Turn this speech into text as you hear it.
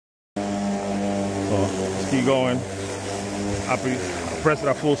So just keep going. I press it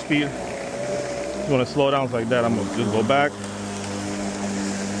at full speed. When it slow down like that, I'm gonna just go back,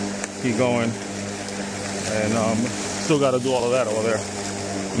 keep going, and still got to do all of that over there.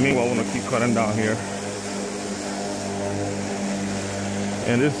 Meanwhile, I'm gonna keep cutting down here.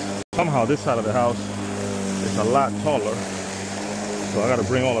 And somehow this side of the house is a lot taller, so I got to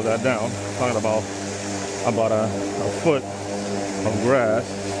bring all of that down. I'm talking about a foot of grass,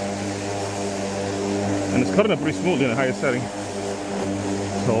 and it's cutting it pretty smoothly in the highest setting.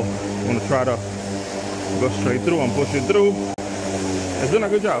 So I'm gonna try to go straight through and push it through. It's doing a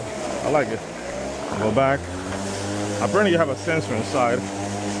good job. I like it. Go back. Apparently you have a sensor inside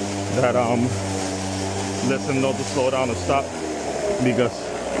that lets them know to slow down and stop because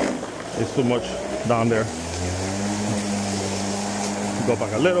it's too much down there. Go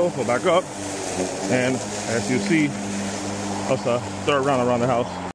back a little, go back up, and as you see, that's a third round around the house.